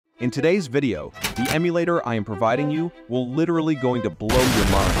In today's video, the emulator I am providing you will literally going to blow your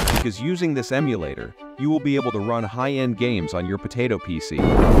mind, because using this emulator, you will be able to run high-end games on your potato PC.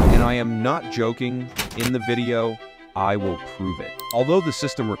 And I am not joking, in the video, I will prove it. Although the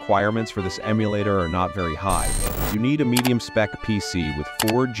system requirements for this emulator are not very high, you need a medium-spec PC with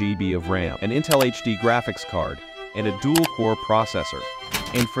 4 GB of RAM, an Intel HD graphics card, and a dual-core processor.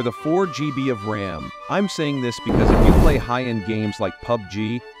 And for the 4 GB of RAM, I'm saying this because if you play high-end games like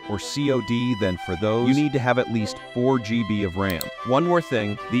PUBG or COD, then for those, you need to have at least 4 GB of RAM. One more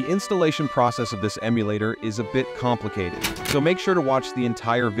thing, the installation process of this emulator is a bit complicated, so make sure to watch the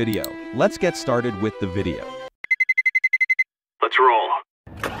entire video. Let's get started with the video. Let's roll.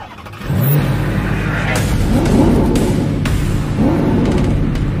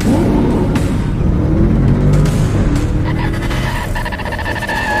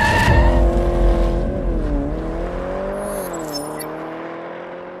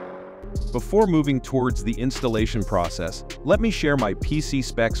 Before moving towards the installation process, let me share my PC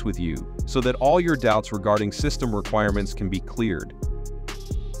specs with you so that all your doubts regarding system requirements can be cleared.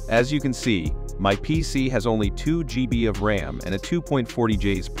 As you can see, my PC has only 2 GB of RAM and a 2.40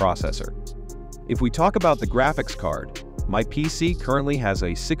 GHz processor. If we talk about the graphics card, my PC currently has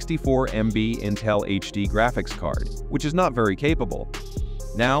a 64 MB Intel HD graphics card, which is not very capable.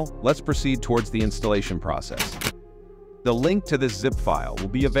 Now, let's proceed towards the installation process. The link to this zip file will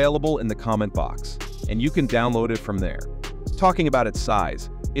be available in the comment box, and you can download it from there. Talking about its size,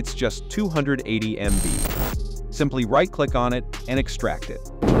 it's just 280 MB. Simply right-click on it and extract it.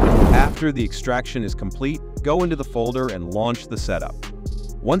 After the extraction is complete, go into the folder and launch the setup.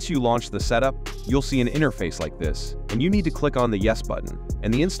 Once you launch the setup, you'll see an interface like this, and you need to click on the Yes button,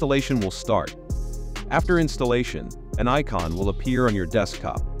 and the installation will start. After installation, an icon will appear on your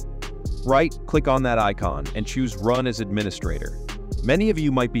desktop. Right-click on that icon and choose Run as Administrator. Many of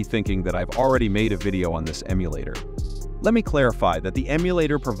you might be thinking that I've already made a video on this emulator. Let me clarify that the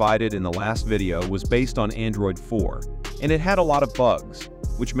emulator provided in the last video was based on Android 4, and it had a lot of bugs,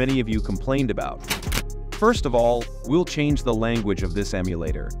 which many of you complained about. First of all, we'll change the language of this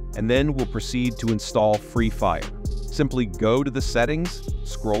emulator, and then we'll proceed to install Free Fire. Simply go to the settings,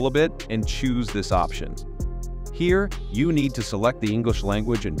 scroll a bit, and choose this option. Here, you need to select the English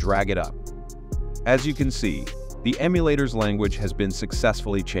language and drag it up. As you can see, the emulator's language has been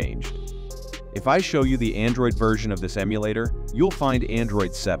successfully changed. If I show you the Android version of this emulator, you'll find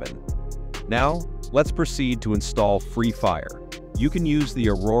Android 7. Now, let's proceed to install Free Fire. You can use the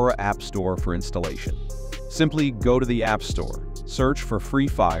Aurora App Store for installation. Simply go to the App Store, search for Free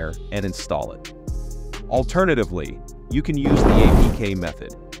Fire, and install it. Alternatively, you can use the APK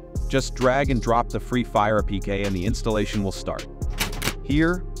method. Just drag and drop the Free Fire APK and the installation will start.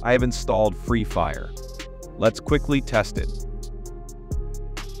 Here, I have installed Free Fire. Let's quickly test it.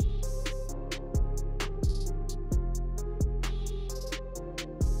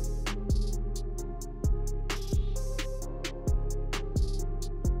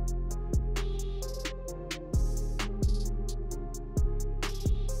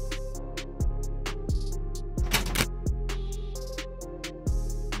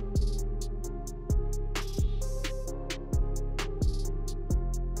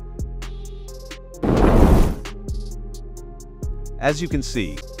 As you can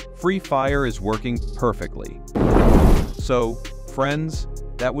see, Free Fire is working perfectly. So, friends,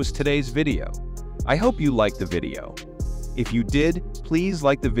 that was today's video. I hope you liked the video. If you did, please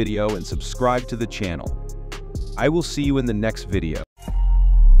like the video and subscribe to the channel. I will see you in the next video.